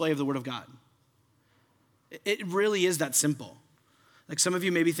open display of the word of God. It really is that simple. Like some of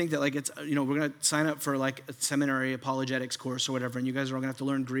you maybe think that it's, we're going to sign up for a seminary apologetics course or whatever, and you guys are all going to have to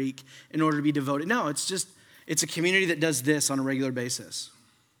learn Greek in order to be devoted. No, it's a community that does this on a regular basis.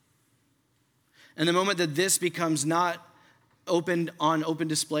 And the moment that this becomes not open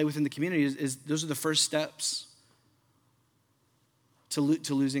display within the community is those are the first steps to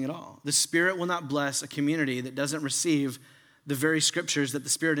losing it all. The Spirit will not bless a community that doesn't receive the very scriptures that the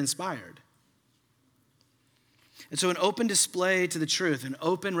Spirit inspired. And so an open display to the truth, an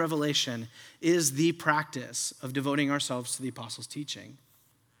open revelation is the practice of devoting ourselves to the apostles' teaching.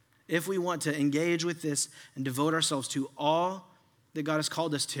 If we want to engage with this and devote ourselves to all that God has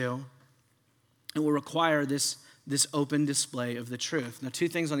called us to, it will require this open display of the truth. Now, two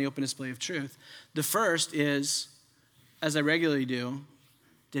things on the open display of truth. The first is, as I regularly do,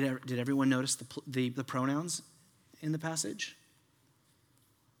 did everyone notice the pronouns in the passage?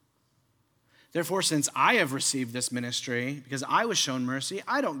 Therefore, since I have received this ministry, because I was shown mercy,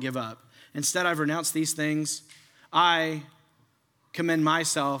 I don't give up. Instead, I've renounced these things. I commend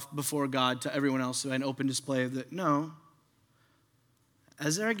myself before God to everyone else by an open display of that. No.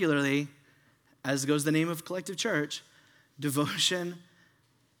 As regularly as goes the name of Collective Church, devotion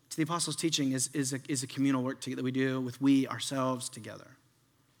to the apostles' teaching is a communal work that we do with we ourselves together.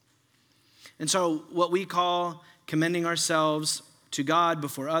 And so what we call commending ourselves to God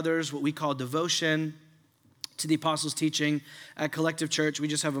before others, what we call devotion to the apostles' teaching at Collective Church, we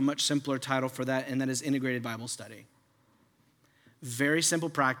just have a much simpler title for that, and that is integrated Bible study. Very simple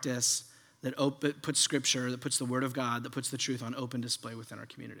practice that puts scripture, that puts the word of God, that puts the truth on open display within our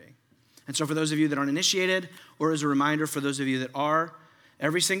community. And so for those of you that aren't initiated, or as a reminder for those of you that are,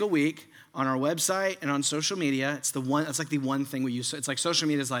 every single week on our website and on social media, it's the one thing we use. It's like social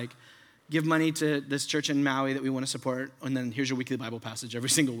media is like, give money to this church in Maui that we want to support, and then here's your weekly Bible passage every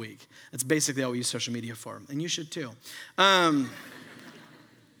single week. That's basically all we use social media for, and you should too.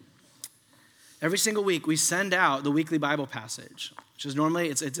 Every single week we send out the weekly Bible passage, which is normally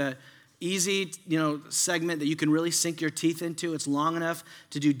it's easy, segment that you can really sink your teeth into. It's long enough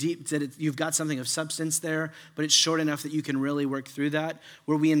to do deep, that you've got something of substance there, but it's short enough that you can really work through that,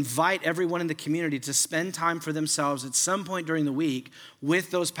 where we invite everyone in the community to spend time for themselves at some point during the week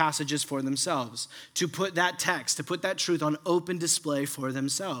with those passages for themselves, to put that text, to put that truth on open display for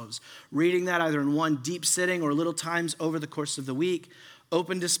themselves, reading that either in one deep sitting or little times over the course of the week,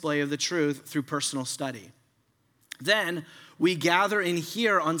 open display of the truth through personal study. Then we gather in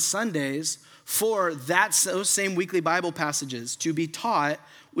here on Sundays for those same weekly Bible passages to be taught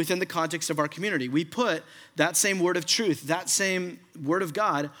within the context of our community. We put that same word of truth, that same word of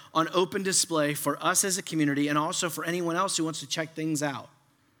God on open display for us as a community and also for anyone else who wants to check things out.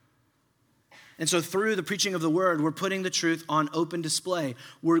 And so through the preaching of the word, we're putting the truth on open display.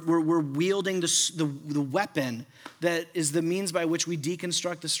 We're wielding the weapon that is the means by which we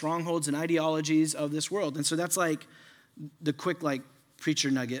deconstruct the strongholds and ideologies of this world. And so that's like the quick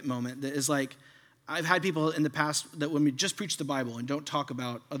preacher nugget moment that is I've had people in the past that when we just preach the Bible and don't talk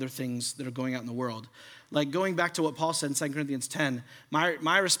about other things that are going out in the world, going back to what Paul said in 2 Corinthians 10,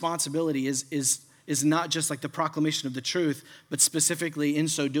 my responsibility is not just the proclamation of the truth, but specifically in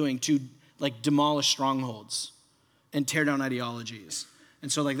so doing to demolish strongholds and tear down ideologies.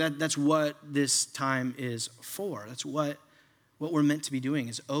 And so that's what this time is for. That's what we're meant to be doing,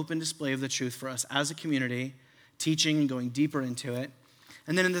 is open display of the truth for us as a community, teaching and going deeper into it.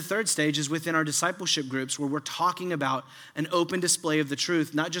 And then in the third stage is within our discipleship groups, where we're talking about an open display of the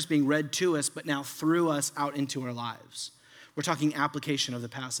truth, not just being read to us, but now through us out into our lives. We're talking application of the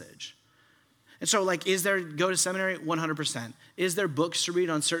passage. And so is there go to seminary? 100%. Is there books to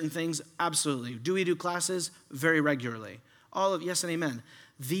read on certain things? Absolutely. Do we do classes? Very regularly. All of yes and amen.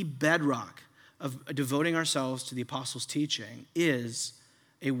 The bedrock of devoting ourselves to the apostles' teaching is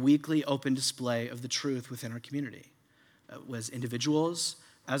a weekly open display of the truth within our community, as individuals,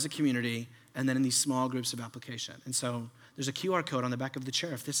 as a community, and then in these small groups of application. And so there's a QR code on the back of the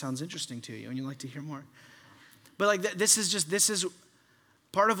chair if this sounds interesting to you and you'd like to hear more. But this is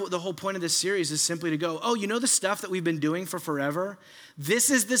part of what the whole point of this series is simply to go, the stuff that we've been doing for forever?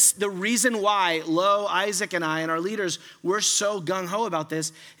 This is the reason why Isaac and I and our leaders, we're so gung-ho about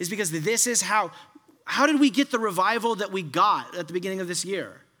this, is because this is how did we get the revival that we got at the beginning of this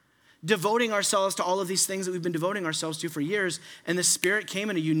year? Devoting ourselves to all of these things that we've been devoting ourselves to for years, and the Spirit came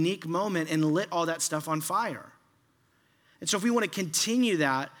in a unique moment and lit all that stuff on fire. And so if we want to continue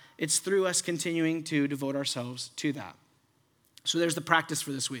that, it's through us continuing to devote ourselves to that. So there's the practice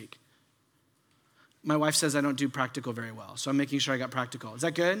for this week. My wife says I don't do practical very well, so I'm making sure I got practical. Is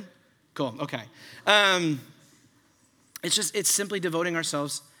that good? Cool, okay. It's simply devoting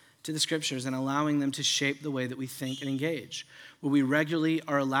ourselves to the scriptures and allowing them to shape the way that we think and engage, where we regularly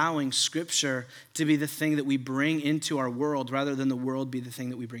are allowing scripture to be the thing that we bring into our world rather than the world be the thing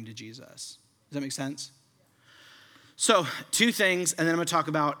that we bring to Jesus. Does that make sense? So 2 things, and then I'm going to talk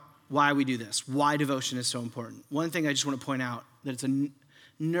about why we do this, why devotion is so important. One thing I just want to point out, that it's a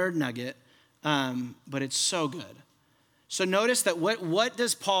nerd nugget, but it's so good. So notice that what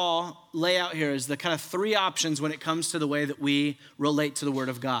does Paul lay out here is the kind of 3 options when it comes to the way that we relate to the Word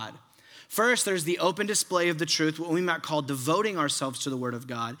of God. First, there's the open display of the truth, what we might call devoting ourselves to the Word of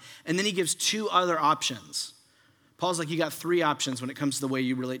God. And then he gives 2 other options. Paul's you got 3 options when it comes to the way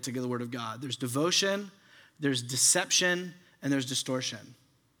you relate to the Word of God. There's devotion, there's deception, and there's distortion.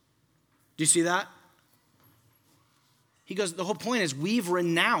 Do you see that? He goes, the whole point is we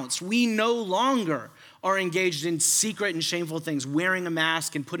no longer are engaged in secret and shameful things, wearing a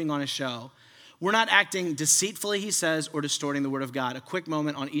mask and putting on a show. We're not acting deceitfully, he says, or distorting the word of God. A quick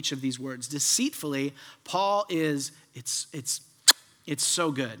moment on each of these words. Deceitfully, Paul it's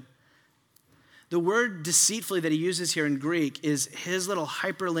so good. The word deceitfully that he uses here in Greek is his little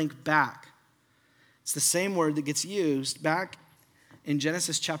hyperlink back. It's the same word that gets used back in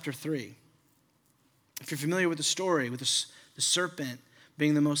Genesis chapter 3. If you're familiar with the story, with the serpent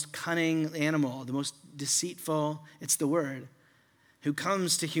being the most cunning animal, the most deceitful, it's the word, who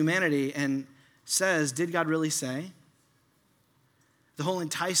comes to humanity and says, did God really say? The whole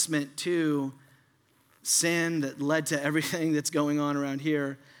enticement to sin that led to everything that's going on around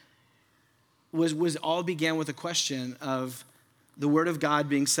here was all began with a question of the word of God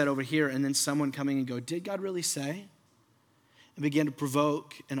being said over here, and then someone coming and go, did God really say? And began to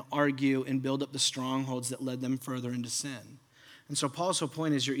provoke and argue and build up the strongholds that led them further into sin. And so Paul's whole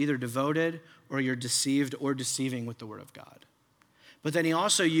point is you're either devoted or you're deceived or deceiving with the word of God. But then he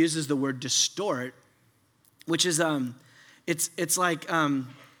also uses the word distort, which is it's like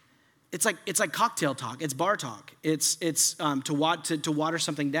cocktail talk. It's bar talk. It's to water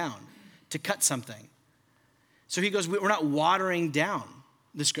something down, to cut something. So he goes, we're not watering down.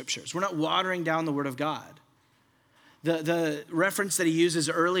 the scriptures. We're not watering down the word of God. The reference that he uses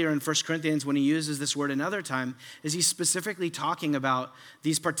earlier in 1 Corinthians when he uses this word another time is he's specifically talking about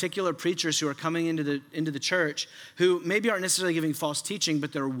these particular preachers who are coming into the church who maybe aren't necessarily giving false teaching,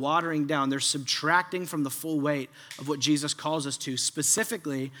 but they're watering down. They're subtracting from the full weight of what Jesus calls us to,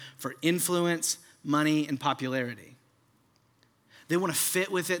 specifically for influence, money, and popularity. They want to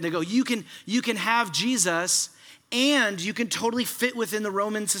fit with it. They go, you can have Jesus and you can totally fit within the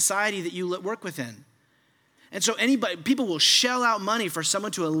Roman society that you work within. And so people will shell out money for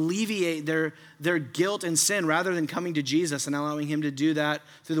someone to alleviate their guilt and sin rather than coming to Jesus and allowing him to do that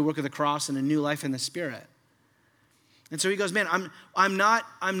through the work of the cross and a new life in the Spirit. And so he goes, man, I'm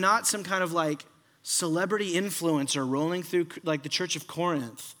not some kind of like celebrity influencer rolling through like the Church of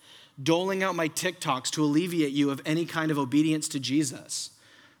Corinth, doling out my TikToks to alleviate you of any kind of obedience to Jesus.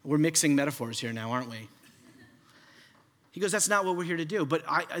 We're mixing metaphors here now, aren't we? He goes, that's not what we're here to do. But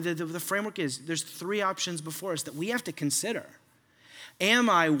the framework is there's three options before us that we have to consider. Am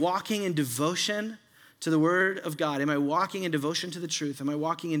I walking in devotion to the word of God? Am I walking in devotion to the truth? Am I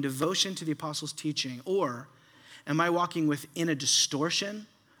walking in devotion to the apostles' teaching? Or am I walking within a distortion,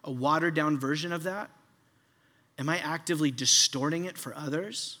 a watered down version of that? Am I actively distorting it for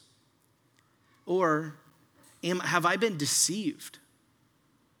others? Or have I been deceived?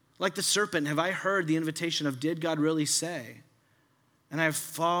 Like the serpent, have I heard the invitation of, did God really say? And I've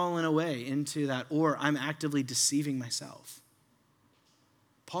fallen away into that, or I'm actively deceiving myself.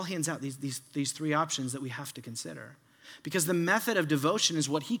 Paul hands out these three options that we have to consider. Because the method of devotion is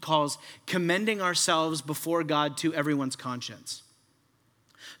what he calls commending ourselves before God to everyone's conscience.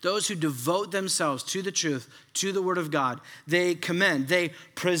 Those who devote themselves to the truth, to the word of God, they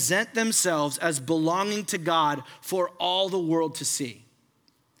present themselves as belonging to God for all the world to see.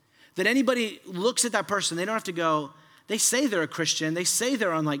 That anybody looks at that person, they don't have to go, they say they're a Christian, they say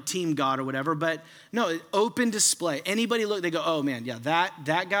they're on like Team God or whatever, but no, open display. Anybody look, they go, oh man, yeah,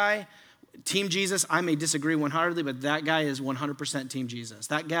 that guy, Team Jesus, I may disagree wholeheartedly, but that guy is 100% Team Jesus.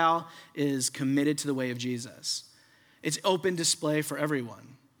 That gal is committed to the way of Jesus. It's open display for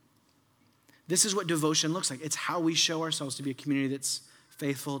everyone. This is what devotion looks like. It's how we show ourselves to be a community that's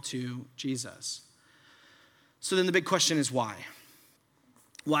faithful to Jesus. So then the big question is why?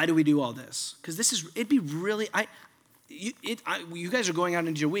 Why do we do all this? Because it'd be really, you guys are going out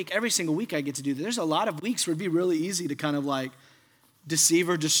into your week. Every single week I get to do this. There's a lot of weeks where it'd be really easy to kind of like deceive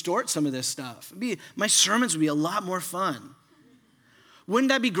or distort some of this stuff. My sermons would be a lot more fun. Wouldn't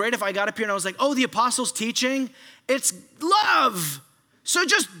that be great if I got up here and I was like, oh, the apostles' teaching, it's love. So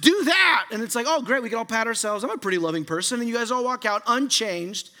just do that. And it's like, oh, great, we can all pat ourselves. I'm a pretty loving person. And you guys all walk out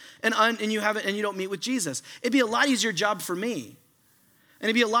unchanged and you don't meet with Jesus. It'd be a lot easier job for me. And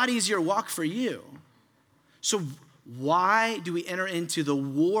it'd be a lot easier walk for you. So why do we enter into the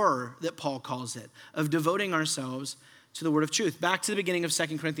war that Paul calls it, of devoting ourselves to the word of truth? Back to the beginning of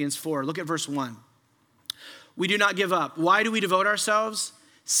 2 Corinthians 4. Look at verse 1. We do not give up. Why do we devote ourselves?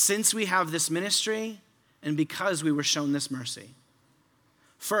 Since we have this ministry and because we were shown this mercy.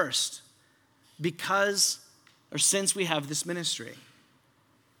 First, since we have this ministry.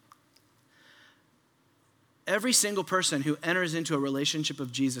 Every single person who enters into a relationship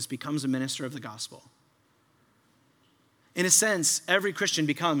of Jesus becomes a minister of the gospel. In a sense, every Christian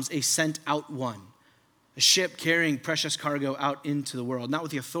becomes a sent out one, a ship carrying precious cargo out into the world, not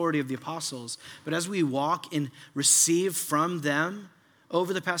with the authority of the apostles, but as we walk and receive from them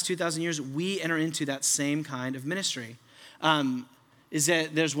over the past 2,000 years, we enter into that same kind of ministry.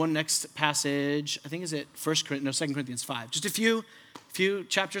 There's one next passage, I think is it 2 Corinthians 5, just a few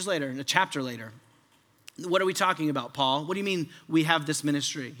chapters later, a chapter later. What are we talking about, Paul? What do you mean we have this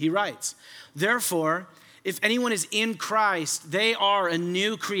ministry? He writes, therefore, if anyone is in Christ, they are a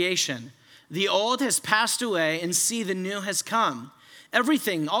new creation. The old has passed away, and see, the new has come.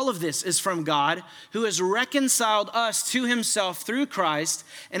 Everything, all of this is from God, who has reconciled us to himself through Christ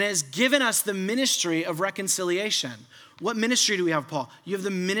and has given us the ministry of reconciliation. What ministry do we have, Paul? You have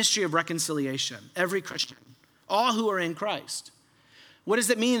the ministry of reconciliation. Every Christian, all who are in Christ. What does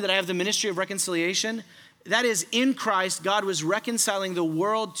it mean that I have the ministry of reconciliation? That is, in Christ, God was reconciling the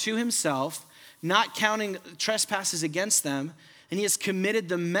world to himself, not counting trespasses against them, and he has committed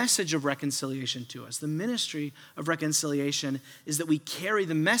the message of reconciliation to us. The ministry of reconciliation is that we carry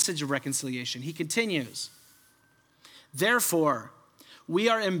the message of reconciliation. He continues, therefore, we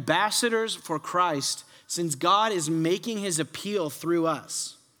are ambassadors for Christ, since God is making his appeal through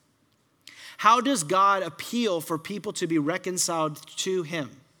us. How does God appeal for people to be reconciled to him?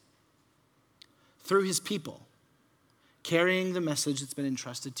 Through his people, carrying the message that's been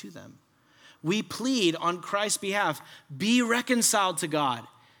entrusted to them. We plead on Christ's behalf, be reconciled to God.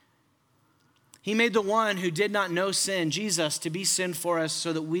 He made the one who did not know sin, Jesus, to be sin for us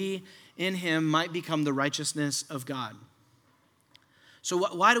so that we in him might become the righteousness of God. So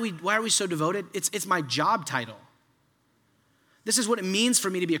why are we so devoted? It's my job title. This is what it means for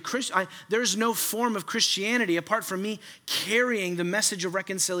me to be a Christian. There's no form of Christianity apart from me carrying the message of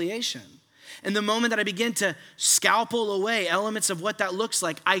reconciliation. And the moment that I begin to scalpel away elements of what that looks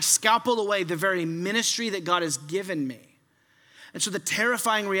like, I scalpel away the very ministry that God has given me. And so the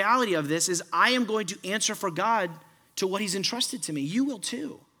terrifying reality of this is I am going to answer for God to what he's entrusted to me. You will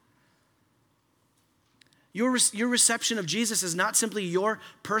too. Your reception of Jesus is not simply your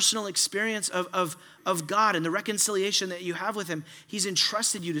personal experience of God and the reconciliation that you have with him. He's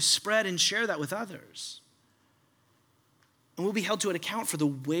entrusted you to spread and share that with others. And we'll be held to an account for the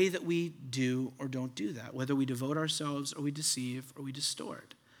way that we do or don't do that, whether we devote ourselves or we deceive or we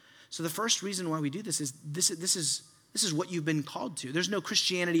distort. So the first reason why we do this is this is what you've been called to. There's no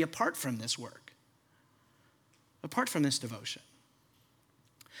Christianity apart from this work, apart from this devotion.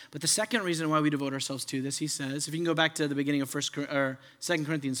 But the second reason why we devote ourselves to this, he says, if you can go back to the beginning of 2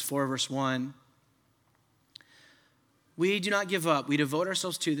 Corinthians 4, verse 1, we do not give up. We devote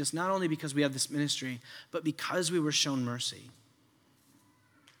ourselves to this not only because we have this ministry, but because we were shown mercy.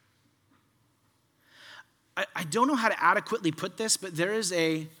 I don't know how to adequately put this, but this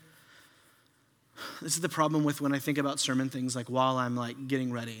is the problem with when I think about sermon things, like while I'm like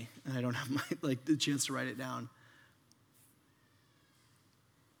getting ready and I don't have the chance to write it down.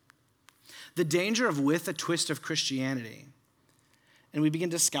 The danger of with a twist of Christianity, and we begin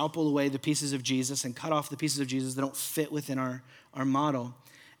to scalpel away the pieces of Jesus and cut off the pieces of Jesus that don't fit within our model,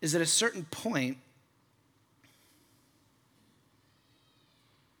 is at a certain point,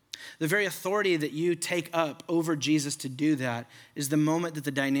 the very authority that you take up over Jesus to do that is the moment that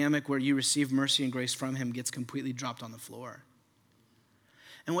the dynamic where you receive mercy and grace from him gets completely dropped on the floor.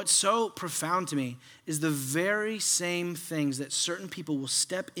 And what's so profound to me is the very same things that certain people will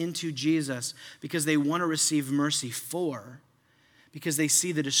step into Jesus because they want to receive mercy for, because they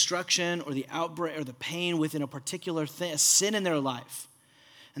see the destruction or the outbreak or the pain within a particular thing, a sin in their life.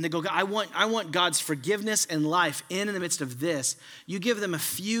 And they go, I want God's forgiveness and life in the midst of this. You give them a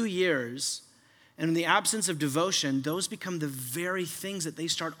few years, and in the absence of devotion, those become the very things that they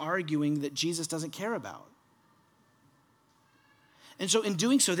start arguing that Jesus doesn't care about. And so in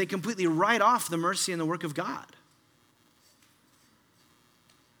doing so, they completely write off the mercy and the work of God.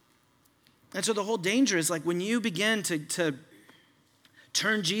 And so the whole danger is like when you begin to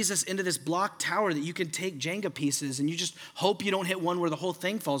turn Jesus into this block tower that you can take Jenga pieces and you just hope you don't hit one where the whole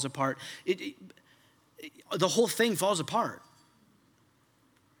thing falls apart, the whole thing falls apart.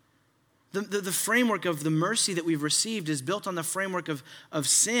 The framework of the mercy that we've received is built on the framework of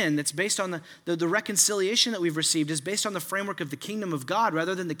sin. That's based on the reconciliation that we've received is based on the framework of the kingdom of God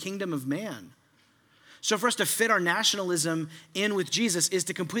rather than the kingdom of man. So for us to fit our nationalism in with Jesus is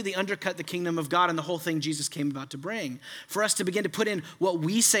to completely undercut the kingdom of God and the whole thing Jesus came about to bring. For us to begin to put in what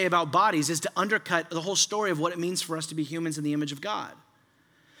we say about bodies is to undercut the whole story of what it means for us to be humans in the image of God.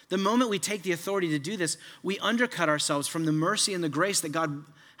 The moment we take the authority to do this, we undercut ourselves from the mercy and the grace that God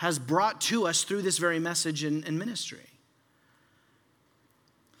has brought to us through this very message and ministry.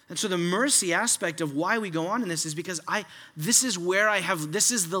 And so the mercy aspect of why we go on in this is because this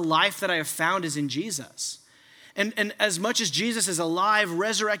is the life that I have found is in Jesus. And as much as Jesus is alive,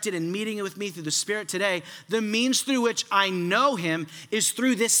 resurrected, and meeting with me through the Spirit today, the means through which I know him is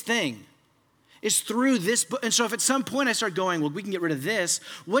through this thing. Is through this book. And so if at some point I start going, well, we can get rid of this,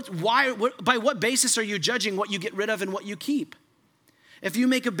 by what basis are you judging what you get rid of and what you keep? If you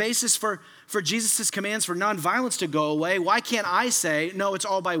make a basis for Jesus' commands for nonviolence to go away, why can't I say, no, it's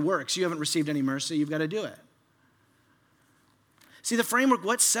all by works. You haven't received any mercy. You've got to do it. See, the framework,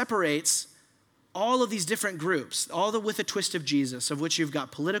 what separates all of these different groups, all with a twist of Jesus, of which you've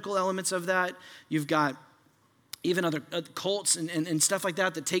got political elements of that, you've got even other cults and stuff like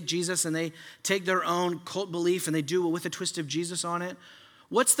that take Jesus and they take their own cult belief and they do it with a twist of Jesus on it.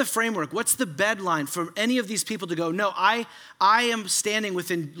 What's the framework? What's the bedline for any of these people to go, no, I am standing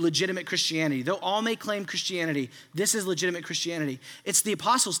within legitimate Christianity. Though all may claim Christianity, this is legitimate Christianity. It's the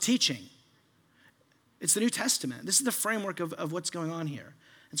apostles' teaching. It's the New Testament. This is the framework of what's going on here.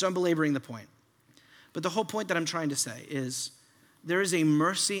 And so I'm belaboring the point. But the whole point that I'm trying to say is there is a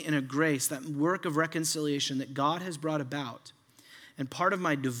mercy and a grace, that work of reconciliation that God has brought about. And part of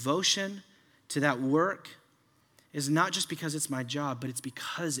my devotion to that work is not just because it's my job, but it's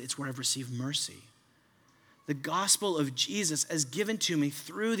because it's where I've received mercy. The gospel of Jesus as given to me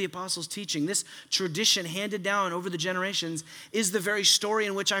through the apostles' teaching, this tradition handed down over the generations, is the very story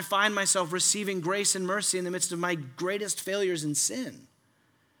in which I find myself receiving grace and mercy in the midst of my greatest failures and sin.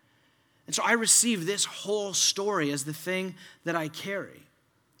 And so I receive this whole story as the thing that I carry.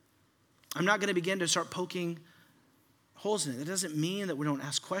 I'm not going to begin to start poking holes in it. That doesn't mean that we don't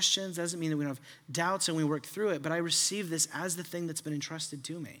ask questions. That doesn't mean that we don't have doubts and we work through it. But I receive this as the thing that's been entrusted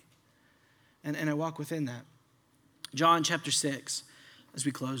to me. And I walk within that. John chapter 6, as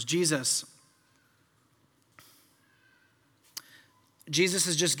we close. Jesus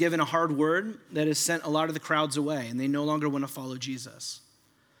has just given a hard word that has sent a lot of the crowds away, and they no longer want to follow Jesus.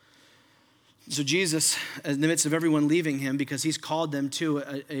 So Jesus, in the midst of everyone leaving him, because he's called them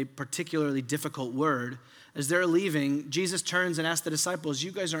to a particularly difficult word, as they're leaving, Jesus turns and asks the disciples,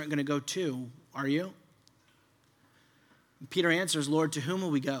 you guys aren't going to go too, are you? And Peter answers, Lord, to whom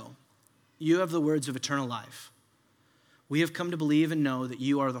will we go? You have the words of eternal life. We have come to believe and know that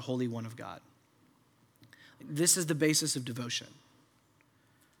you are the Holy One of God. This is the basis of devotion.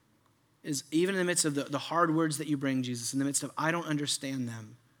 Is even in the midst of the hard words that you bring, Jesus, in the midst of I don't understand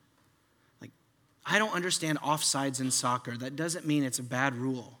them. Like, I don't understand offsides in soccer. That doesn't mean it's a bad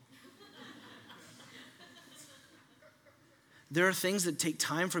rule. There are things that take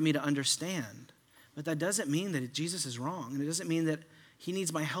time for me to understand, but that doesn't mean that Jesus is wrong, and it doesn't mean that he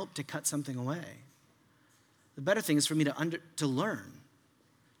needs my help to cut something away. The better thing is for me to learn,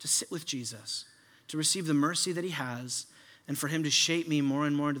 to sit with Jesus, to receive the mercy that he has, and for him to shape me more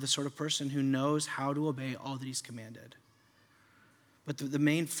and more into the sort of person who knows how to obey all that he's commanded. But the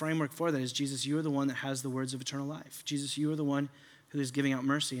main framework for that is, Jesus, you are the one that has the words of eternal life. Jesus, you are the one who is giving out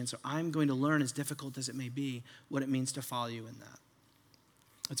mercy, and so I'm going to learn, as difficult as it may be, what it means to follow you in that.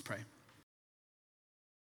 Let's pray.